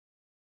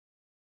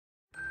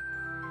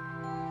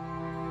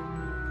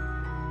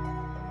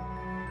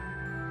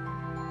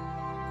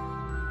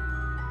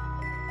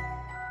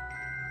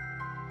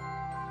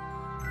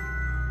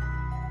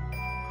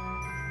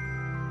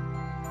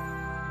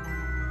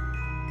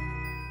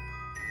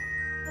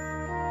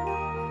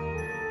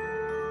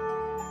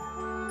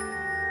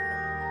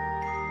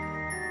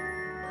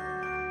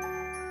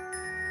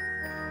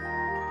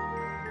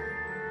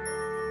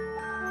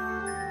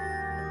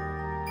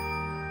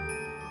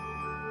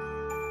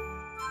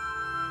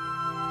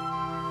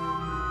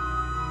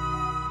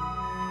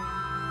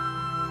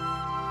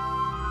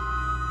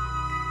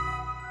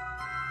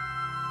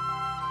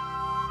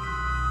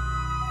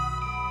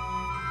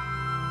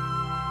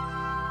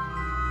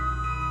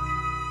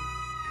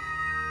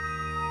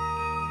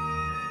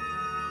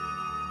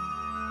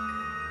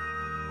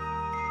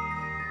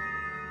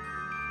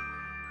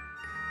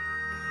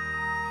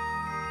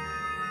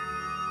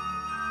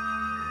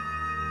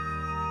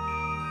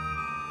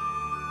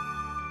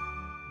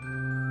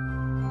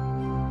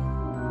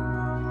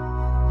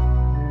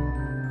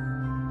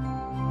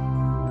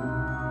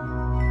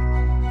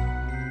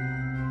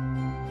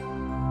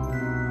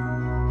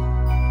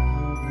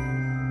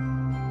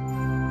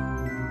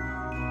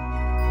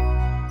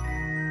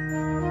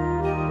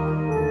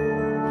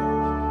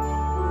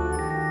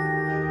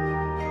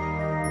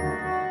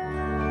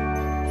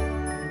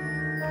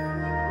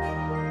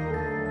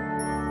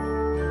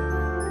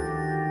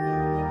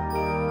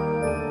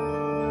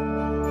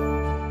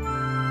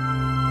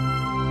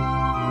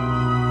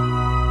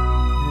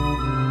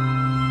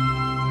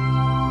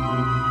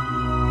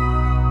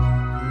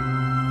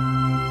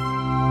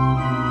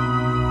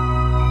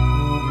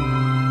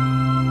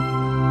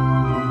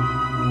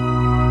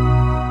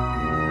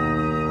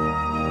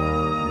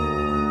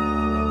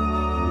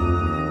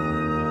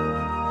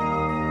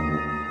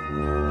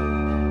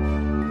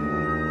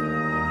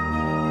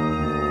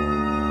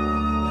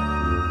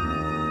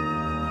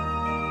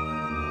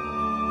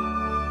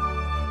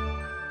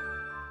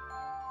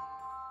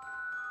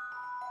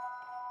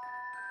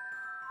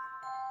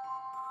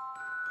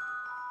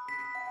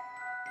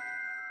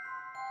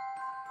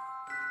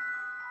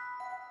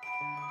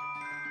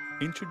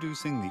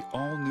Introducing the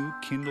all-new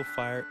Kindle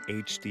Fire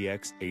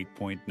HDX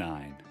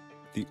 8.9,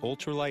 the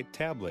ultralight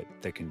tablet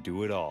that can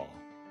do it all.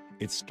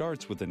 It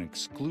starts with an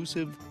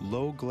exclusive,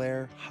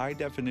 low-glare,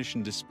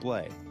 high-definition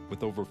display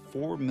with over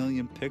 4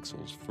 million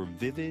pixels for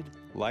vivid,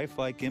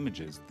 lifelike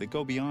images that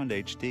go beyond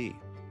HD.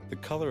 The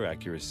color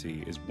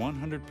accuracy is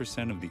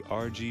 100% of the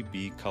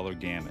RGB color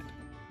gamut,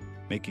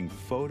 making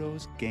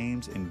photos,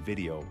 games, and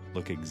video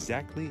look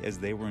exactly as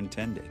they were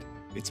intended.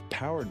 It's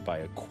powered by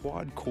a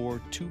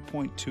quad-core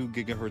 2.2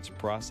 GHz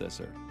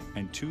processor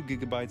and 2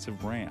 GB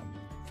of RAM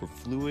for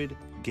fluid,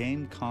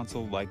 game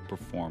console-like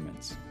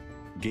performance.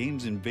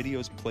 Games and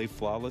videos play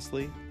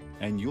flawlessly,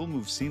 and you'll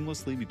move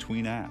seamlessly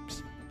between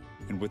apps.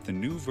 And with the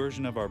new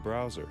version of our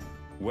browser,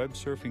 web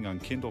surfing on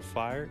Kindle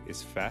Fire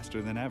is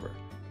faster than ever.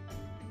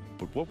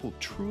 But what will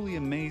truly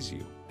amaze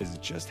you is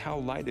just how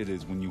light it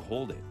is when you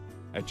hold it.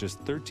 At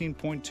just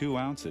 13.2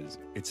 ounces,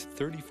 it's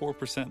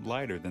 34%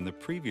 lighter than the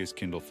previous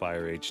Kindle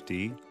Fire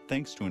HD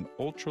thanks to an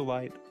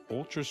ultralight,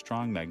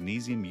 ultra-strong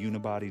magnesium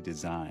unibody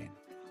design.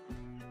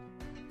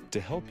 To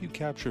help you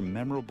capture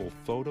memorable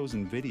photos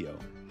and video,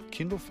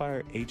 Kindle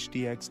Fire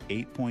HDX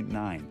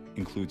 8.9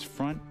 includes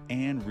front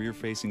and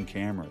rear-facing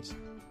cameras.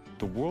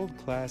 The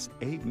world-class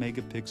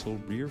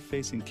 8-megapixel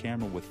rear-facing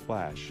camera with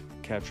flash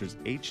captures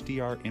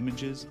HDR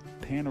images,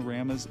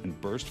 panoramas, and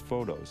burst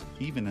photos,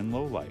 even in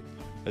low light,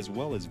 as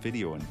well as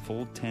video in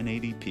full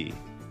 1080p.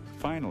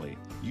 Finally,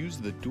 use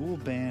the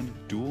dual-band,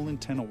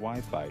 dual-antenna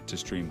Wi-Fi to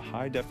stream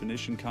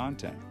high-definition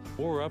content,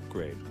 or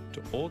upgrade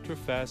to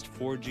ultra-fast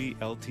 4G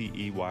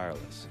LTE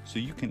wireless so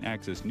you can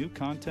access new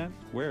content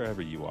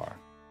wherever you are.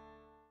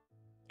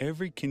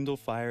 Every Kindle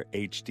Fire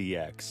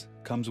HDX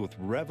comes with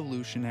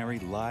revolutionary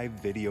live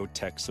video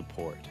tech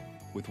support.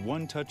 With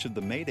one touch of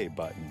the Mayday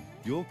button,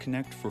 you'll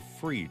connect for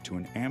free to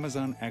an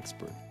Amazon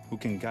expert who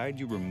can guide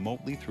you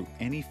remotely through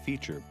any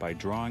feature by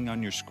drawing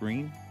on your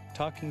screen,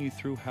 talking you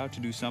through how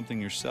to do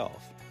something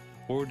yourself,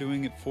 or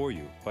doing it for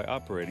you by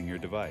operating your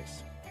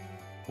device.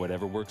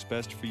 Whatever works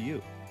best for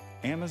you.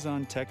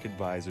 Amazon tech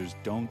advisors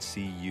don't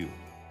see you,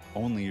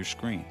 only your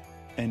screen.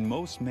 And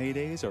most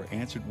Maydays are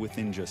answered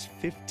within just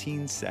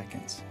 15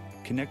 seconds,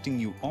 connecting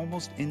you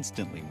almost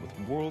instantly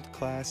with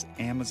world-class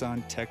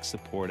Amazon tech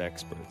support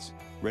experts,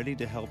 ready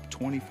to help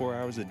 24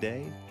 hours a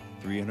day,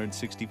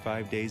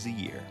 365 days a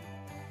year.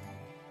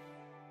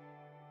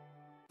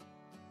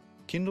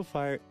 Kindle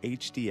Fire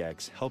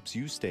HDX helps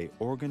you stay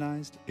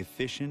organized,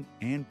 efficient,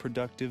 and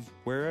productive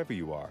wherever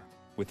you are,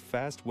 with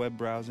fast web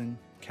browsing,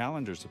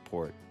 calendar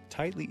support,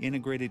 tightly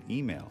integrated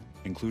email,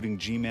 including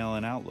Gmail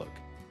and Outlook,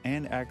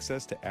 and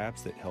access to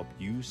apps that help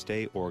you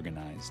stay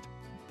organized.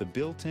 The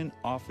built-in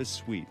Office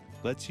suite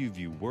lets you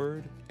view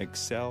Word,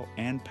 Excel,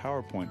 and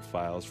PowerPoint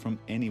files from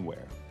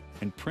anywhere,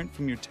 and print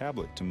from your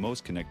tablet to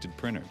most connected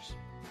printers.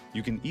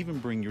 You can even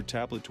bring your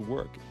tablet to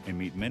work and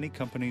meet many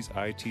companies'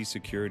 IT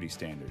security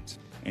standards,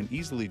 and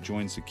easily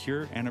join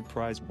secure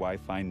enterprise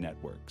Wi-Fi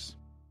networks.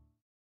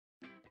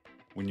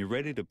 When you're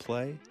ready to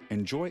play,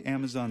 enjoy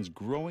Amazon's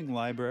growing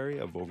library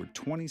of over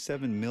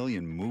 27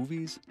 million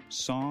movies,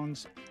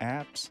 songs,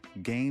 apps,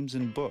 games,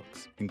 and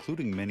books,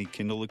 including many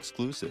Kindle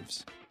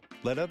exclusives.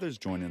 Let others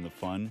join in the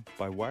fun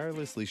by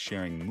wirelessly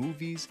sharing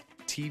movies,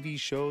 TV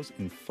shows,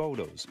 and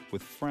photos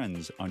with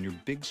friends on your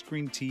big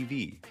screen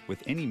TV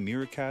with any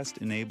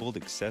Miracast-enabled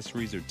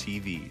accessories or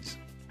TVs.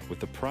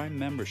 With a Prime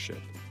membership,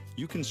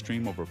 you can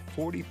stream over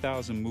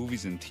 40,000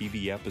 movies and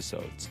TV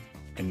episodes.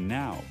 And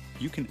now,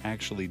 you can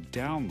actually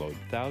download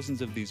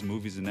thousands of these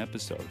movies and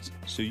episodes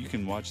so you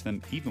can watch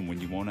them even when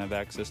you won't have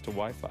access to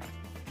Wi-Fi.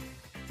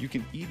 You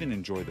can even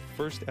enjoy the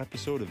first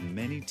episode of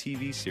many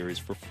TV series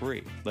for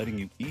free, letting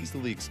you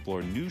easily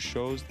explore new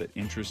shows that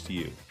interest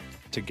you.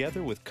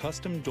 Together with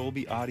custom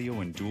Dolby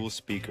audio and dual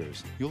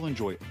speakers, you'll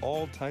enjoy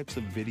all types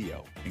of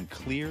video and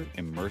clear,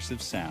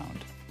 immersive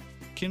sound.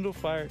 Kindle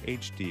Fire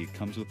HD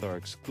comes with our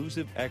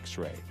exclusive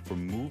X-ray for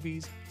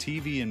movies,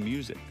 TV, and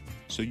music,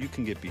 so you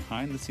can get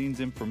behind-the-scenes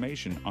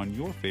information on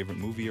your favorite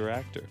movie or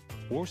actor,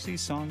 or see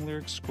song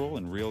lyrics scroll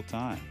in real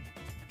time.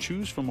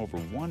 Choose from over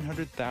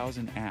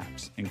 100,000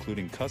 apps,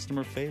 including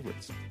customer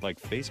favorites like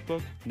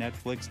Facebook,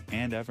 Netflix,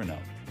 and Evernote.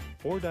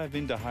 Or dive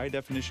into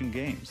high-definition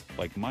games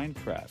like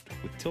Minecraft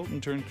with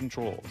tilt-and-turn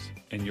controls.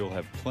 And you'll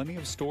have plenty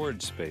of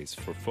storage space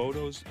for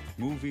photos,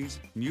 movies,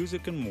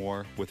 music, and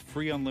more with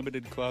free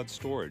unlimited cloud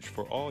storage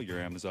for all your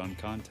Amazon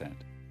content.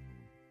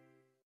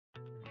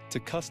 To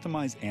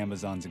customize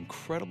Amazon's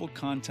incredible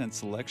content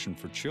selection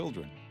for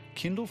children,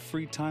 Kindle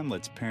Free Time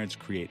lets parents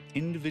create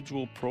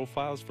individual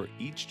profiles for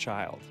each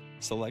child,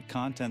 select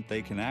content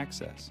they can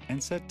access,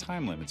 and set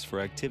time limits for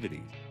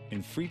activities.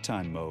 In Free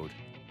Time mode,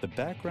 the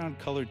background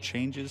color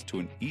changes to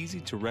an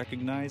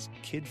easy-to-recognize,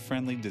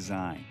 kid-friendly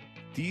design.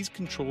 These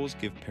controls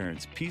give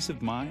parents peace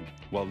of mind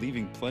while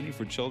leaving plenty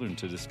for children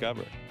to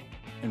discover.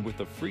 And with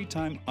a Free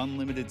Time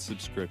Unlimited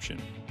subscription,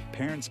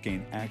 parents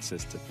gain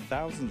access to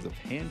thousands of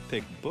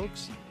hand-picked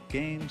books,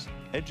 games,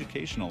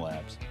 educational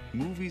apps,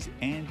 movies,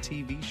 and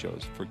TV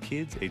shows for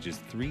kids ages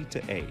 3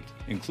 to 8,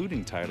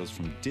 including titles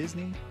from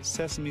Disney,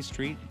 Sesame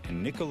Street,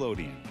 and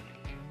Nickelodeon.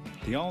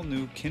 the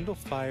all-new Kindle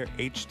Fire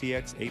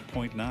HDX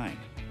 8.9,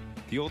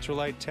 the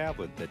ultralight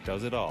tablet that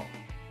does it all.